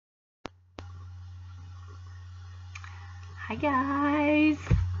Hi guys!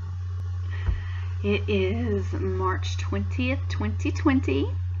 It is March 20th, 2020,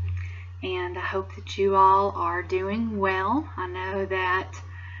 and I hope that you all are doing well. I know that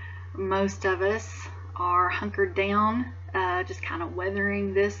most of us are hunkered down, just kind of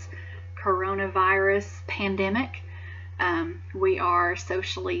weathering this coronavirus pandemic. We are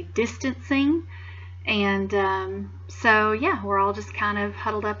socially distancing, and so yeah, we're all just kind of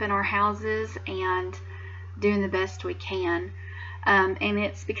huddled up in our houses and doing the best we can. And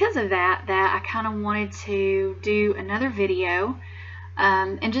it's because of that I kind of wanted to do another video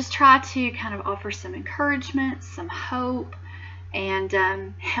and just try to kind of offer some encouragement, some hope, and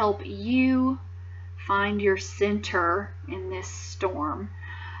help you find your center in this storm.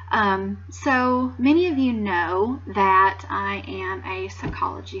 So many of you know that I am a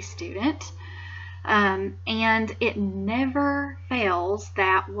psychology student. And it never fails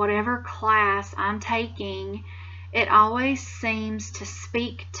that whatever class I'm taking, it always seems to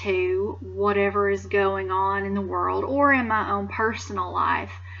speak to whatever is going on in the world or in my own personal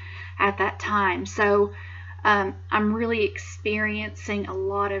life at that time. So I'm really experiencing a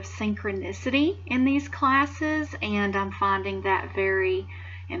lot of synchronicity in these classes, and I'm finding that very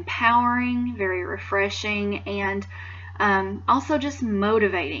empowering, very refreshing, and also just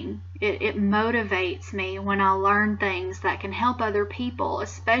motivating. It motivates me when I learn things that can help other people,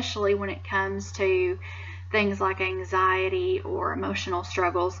 especially when it comes to things like anxiety or emotional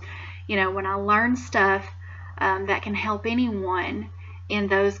struggles. You know, when I learn stuff that can help anyone in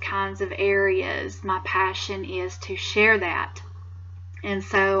those kinds of areas, my passion is to share that. And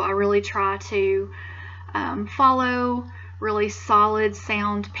so I really try to follow really solid,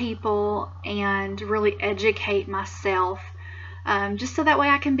 sound people and really educate myself, just so that way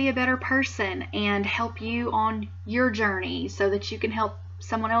I can be a better person and help you on your journey so that you can help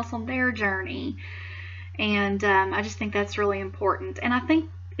someone else on their journey. And I just think that's really important. And I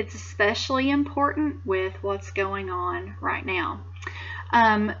think it's especially important with what's going on right now.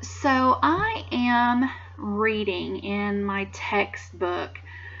 So I am reading in my textbook.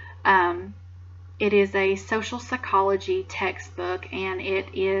 It is a social psychology textbook, and it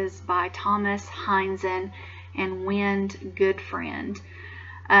is by Thomas Heinzen and Wind Goodfriend.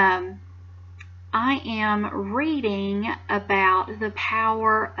 I am reading about the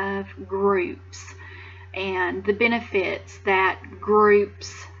power of groups and the benefits that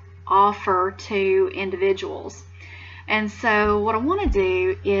groups offer to individuals. And so what I want to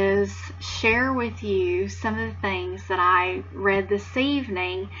do is share with you some of the things that I read this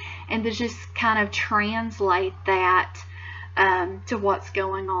evening, and to just kind of translate that to what's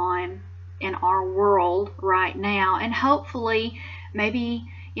going on in our world right now, and hopefully maybe,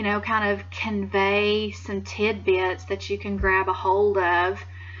 you know, kind of convey some tidbits that you can grab a hold of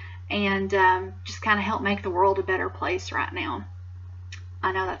and just kind of help make the world a better place right now.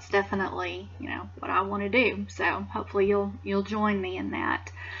 I know that's definitely, you know, what I want to do. So hopefully you'll join me in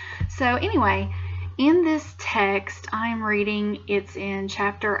that. So anyway, in this text I'm reading, it's in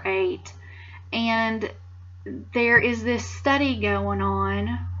chapter 8, and there is this study going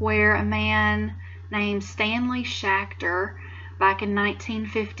on where a man named Stanley Schachter back in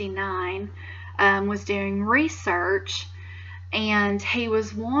 1959 was doing research, and he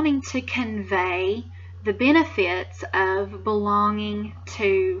was wanting to convey the benefits of belonging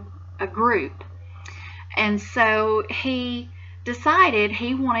to a group. And so he decided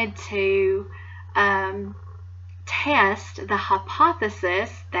he wanted to test the hypothesis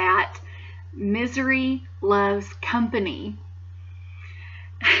that misery loves company.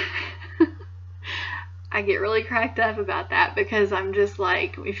 I get really cracked up about that because I'm just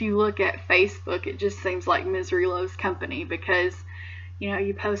like, if you look at Facebook, it just seems like misery loves company, because you know,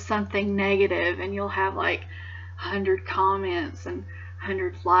 you post something negative and you'll have like 100 comments and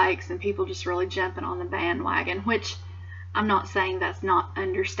 100 likes, and people just really jumping on the bandwagon, which I'm not saying that's not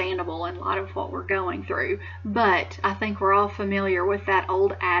understandable in a lot of what we're going through, but I think we're all familiar with that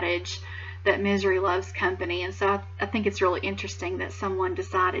old adage that misery loves company. And so I think it's really interesting that someone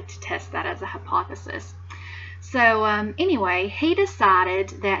decided to test that as a hypothesis. So anyway, he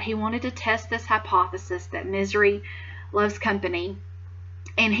decided that he wanted to test this hypothesis that misery loves company.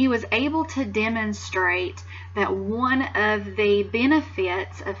 And he was able to demonstrate that one of the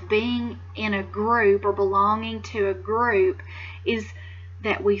benefits of being in a group or belonging to a group is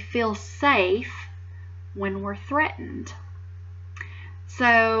that we feel safe when we're threatened.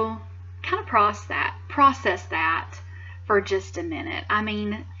 So kind of process that for just a minute. I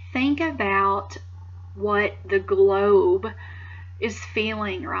mean, think about what the globe is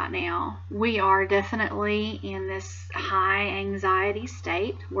feeling right now. We are definitely in this high anxiety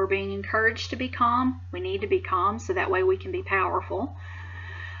state. We're being encouraged to be calm. We need to be calm so that way we can be powerful.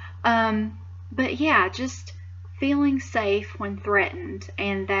 But yeah, just feeling safe when threatened,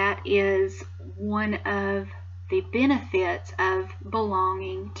 and that is one of the benefits of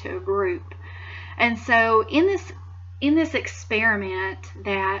belonging to a group. And so in this experiment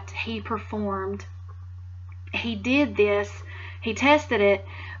that he performed, he tested it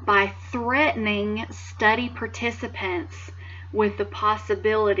by threatening study participants with the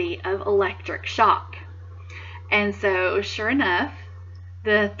possibility of electric shock. And so sure enough,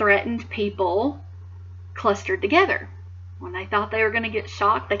 the threatened people clustered together. When they thought they were going to get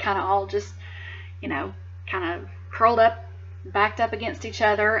shocked, they kind of all just, kind of curled up, backed up against each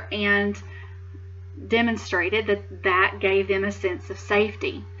other, and demonstrated that gave them a sense of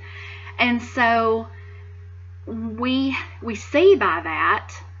safety. And so we see by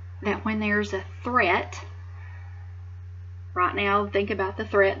that when there's a threat, right now, think about the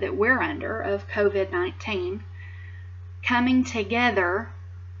threat that we're under of COVID-19, coming together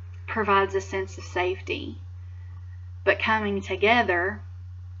provides a sense of safety. But coming together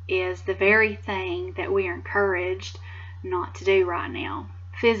is the very thing that we are encouraged not to do right now,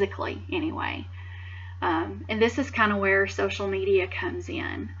 physically anyway. And this is kind of where social media comes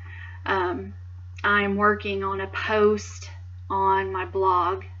in. I'm working on a post on my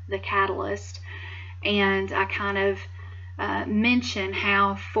blog, The Catalyst, and I kind of mention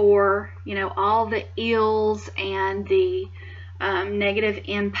how for all the ills and the negative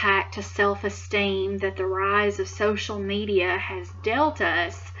impact to self-esteem that the rise of social media has dealt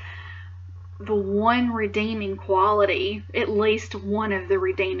us, the one redeeming quality, at least one of the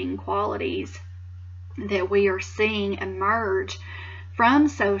redeeming qualities that we are seeing emerge from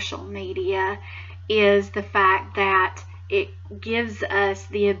social media is the fact that it gives us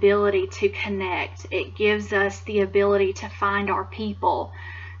the ability to connect. It gives us the ability to find our people,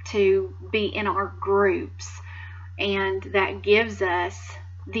 to be in our groups. And that gives us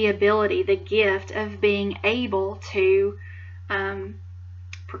the ability, the gift of being able to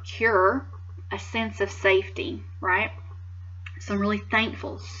procure a sense of safety, right? So I'm really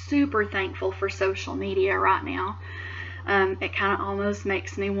thankful, super thankful for social media right now. It kind of almost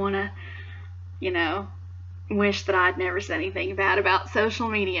makes me want to, wish that I'd never said anything bad about social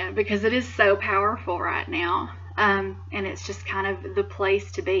media, because it is so powerful right now. And it's just kind of the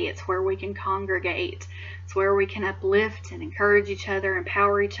place to be. It's where we can congregate. It's where we can uplift and encourage each other,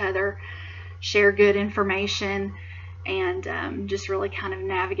 empower each other, share good information, and just really kind of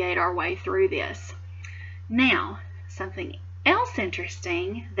navigate our way through this. Now, something else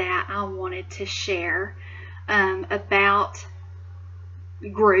interesting that I wanted to share about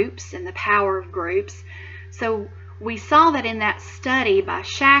groups and the power of groups. So we saw that in that study by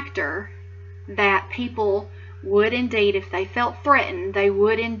Schachter that people would indeed, if they felt threatened, they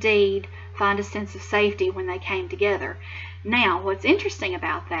would indeed find a sense of safety when they came together. Now, what's interesting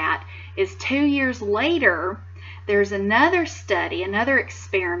about that is 2 years later, there's another study, another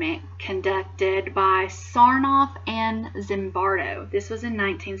experiment conducted by Sarnoff and Zimbardo. This was in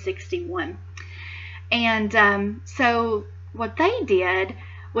 1961. And so what they did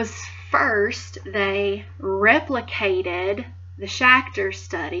was first they replicated the Schachter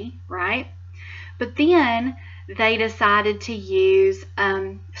study, right? But then they decided to use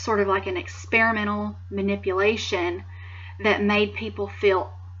sort of like an experimental manipulation that made people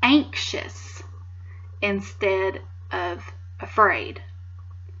feel anxious instead of afraid.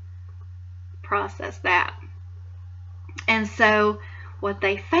 Process that. And so what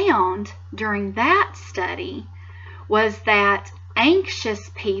they found during that study was that anxious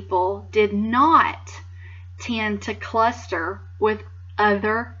people did not tend to cluster with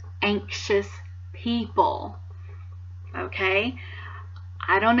other anxious people. Okay?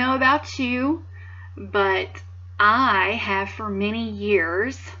 I don't know about you, but I have for many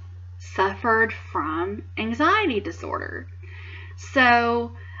years suffered from anxiety disorder.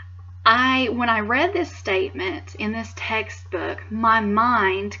 So when I read this statement in this textbook, my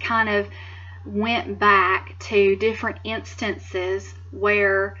mind kind of went back to different instances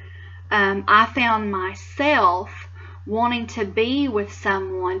where I found myself wanting to be with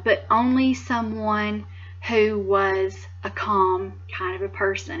someone, but only someone who was a calm kind of a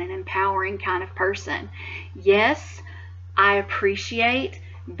person, an empowering kind of person. Yes, I appreciate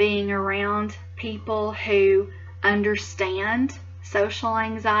being around people who understand social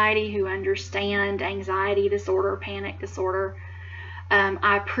anxiety, who understand anxiety disorder, panic disorder.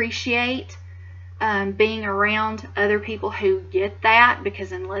 I appreciate being around other people who get that,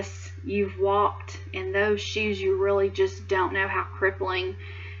 because unless you've walked in those shoes, you really just don't know how crippling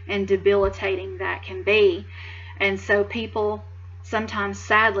and debilitating that can be. And so people, sometimes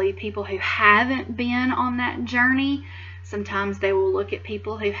sadly, people who haven't been on that journey, sometimes they will look at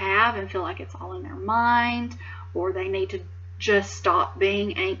people who have and feel like it's all in their mind, or they need to just stop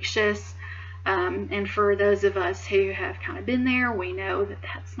being anxious. And for those of us who have kind of been there, we know that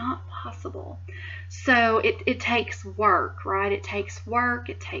that's not possible. So it takes work, right? It takes work,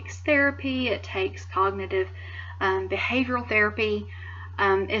 it takes therapy, it takes cognitive behavioral therapy.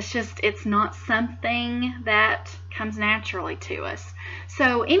 It's not something that comes naturally to us.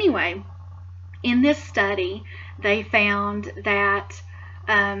 So anyway, in this study, they found that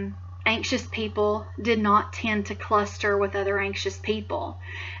anxious people did not tend to cluster with other anxious people.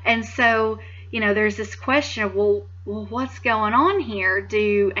 And so, there's this question of, well, what's going on here?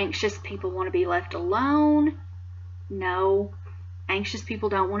 Do anxious people want to be left alone? No, anxious people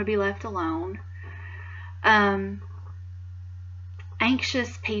don't want to be left alone.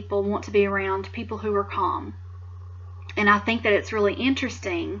 Anxious people want to be around people who are calm. And I think that it's really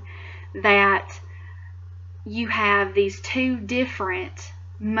interesting that you have these two different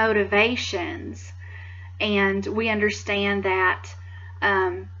motivations, and we understand that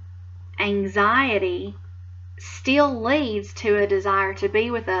anxiety still leads to a desire to be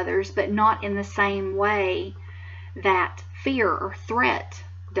with others, but not in the same way that fear or threat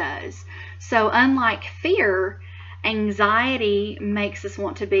does. So unlike fear, anxiety makes us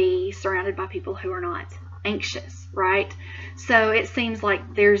want to be surrounded by people who are not anxious, right? So it seems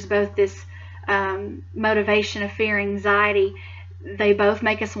like there's both this motivation of fear and anxiety. They both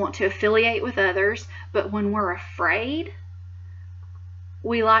make us want to affiliate with others, but when we're afraid,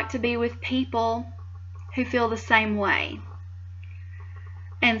 we like to be with people who feel the same way.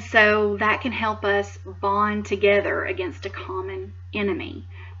 And so that can help us bond together against a common enemy.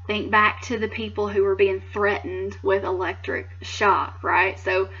 Think back to the people who were being threatened with electric shock, right?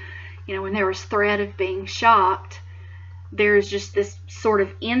 So, when there was threat of being shocked, there's just this sort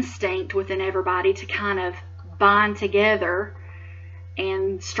of instinct within everybody to kind of bind together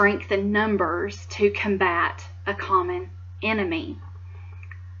and strengthen numbers to combat a common enemy.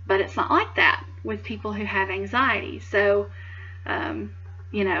 But it's not like that with people who have anxiety. So,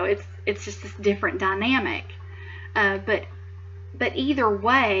 it's just this different dynamic. But either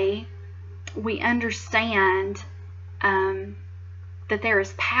way, we understand that there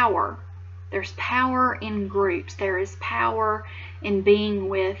is power. There's power in groups. There is power in being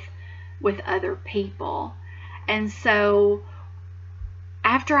with other people. And so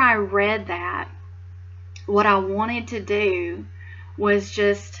after I read that, what I wanted to do was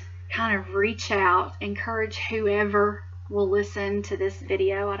just kind of reach out, encourage whoever will listen to this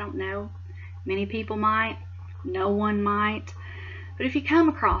video. I don't know. Many people might. No one might. But if you come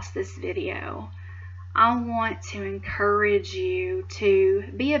across this video, I want to encourage you to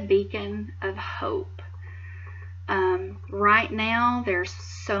be a beacon of hope. Right now, there's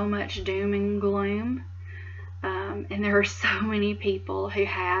so much doom and gloom, and there are so many people who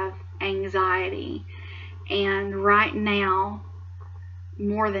have anxiety. And right now,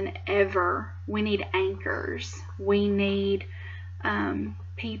 more than ever, we need anchors. We need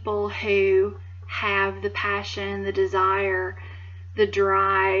people who have the passion, the desire, the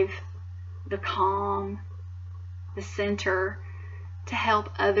drive, the calm, the center to help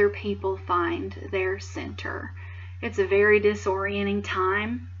other people find their center. It's a very disorienting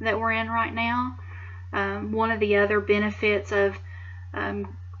time that we're in right now. One of the other benefits of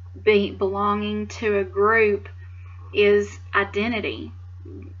belonging to a group is identity.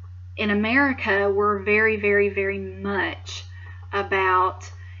 In America, we're very, very, very much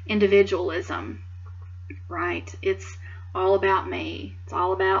about individualism, right? It's all about me. It's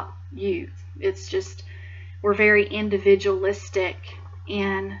all about you. It's just, we're very individualistic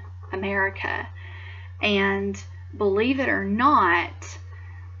in America. And believe it or not,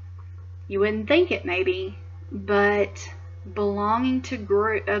 you wouldn't think it maybe, but belonging to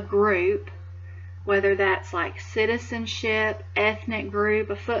a group, whether that's like citizenship, ethnic group,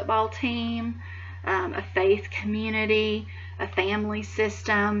 a football team, a faith community, a family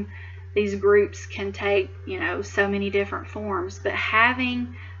system, these groups can take, so many different forms. But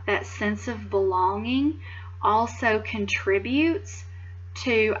having that sense of belonging also contributes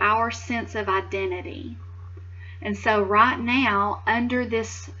to our sense of identity. And so right now, under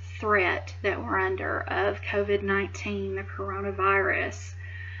this threat that we're under of COVID-19, the coronavirus,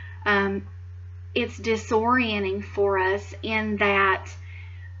 it's disorienting for us in that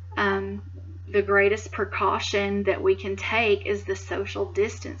the greatest precaution that we can take is the social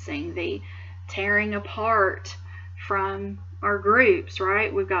distancing, the tearing apart from our groups,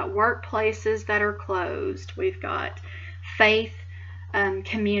 right? We've got workplaces that are closed. We've got faith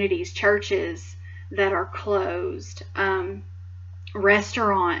communities, churches that are closed.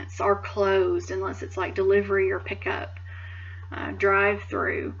 Restaurants are closed unless it's like delivery or pickup,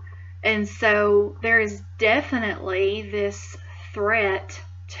 drive-through. And so there is definitely this threat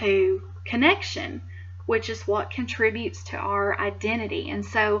to connection, which is what contributes to our identity. And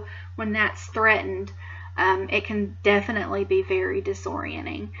so when that's threatened, it can definitely be very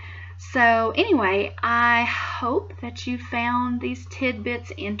disorienting. So anyway, I hope that you found these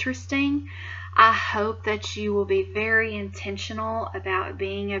tidbits interesting. I hope that you will be very intentional about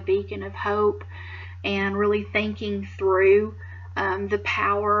being a beacon of hope and really thinking through the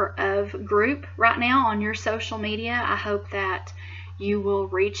power of group right now on your social media. I hope that you will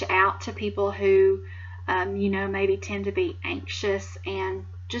reach out to people who, maybe tend to be anxious and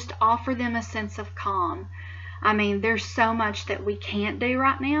just offer them a sense of calm. I mean, there's so much that we can't do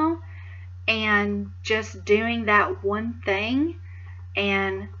right now, and just doing that one thing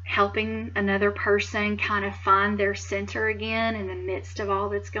and helping another person kind of find their center again in the midst of all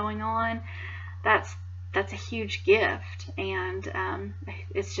that's going on, that's a huge gift, and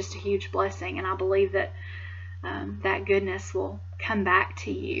it's just a huge blessing. And I believe that that goodness will come back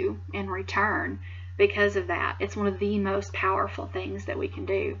to you in return because of that. It's one of the most powerful things that we can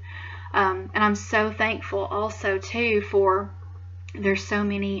do. And I'm so thankful also too for there's so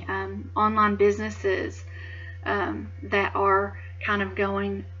many online businesses that are kind of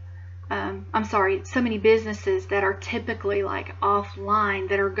going, so many businesses that are typically like offline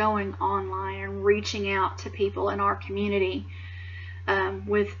that are going online and reaching out to people in our community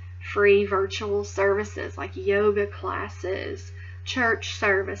with free virtual services like yoga classes, church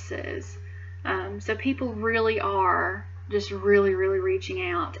services. So people really are just really reaching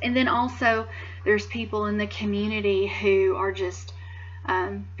out. And then also there's people in the community who are just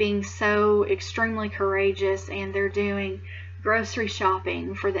being so extremely courageous, and they're doing grocery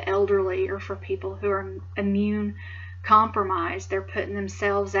shopping for the elderly or for people who are immune compromised. They're putting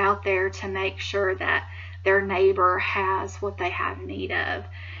themselves out there to make sure that their neighbor has what they have need of.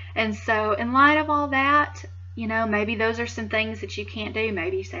 And so in light of all that, maybe those are some things that you can't do.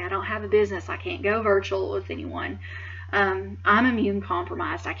 Maybe you say, I don't have a business, I can't go virtual with anyone. I'm immune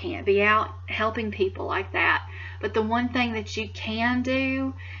compromised, I can't be out helping people like that. But the one thing that you can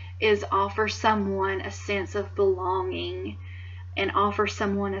do is offer someone a sense of belonging and offer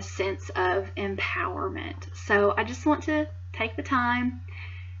someone a sense of empowerment. So I just want to take the time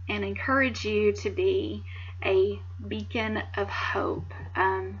and encourage you to be a beacon of hope,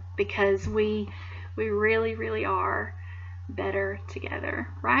 because we really are better together,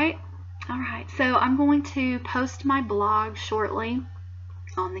 right? All right, so I'm going to post my blog shortly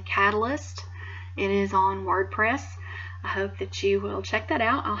on the Catalyst. It is on WordPress. I hope that you will check that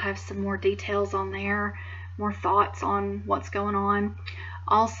out. I'll have some more details on there, more thoughts on what's going on.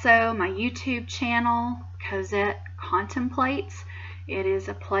 Also, my YouTube channel, Cosette Contemplates. It is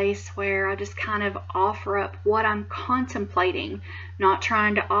a place where I just kind of offer up what I'm contemplating, not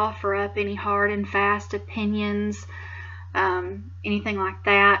trying to offer up any hard and fast opinions, anything like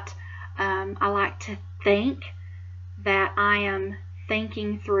that. I like to think that I am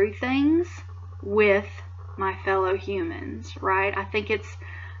thinking through things with my fellow humans, right? I think it's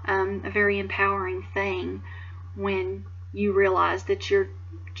a very empowering thing when you realize that you're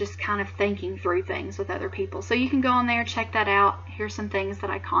just kind of thinking through things with other people. So you can go on there, check that out. Here's some things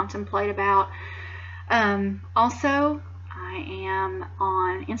that I contemplate about. Also, I am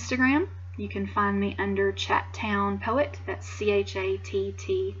on Instagram. You can find me under Chattown Poet. That's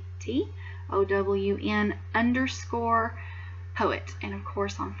ChatTTOWN_poet. And of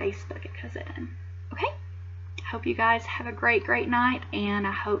course on Facebook at Cosette. Okay? I hope you guys have a great night, and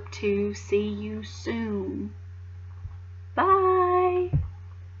I hope to see you soon. Bye.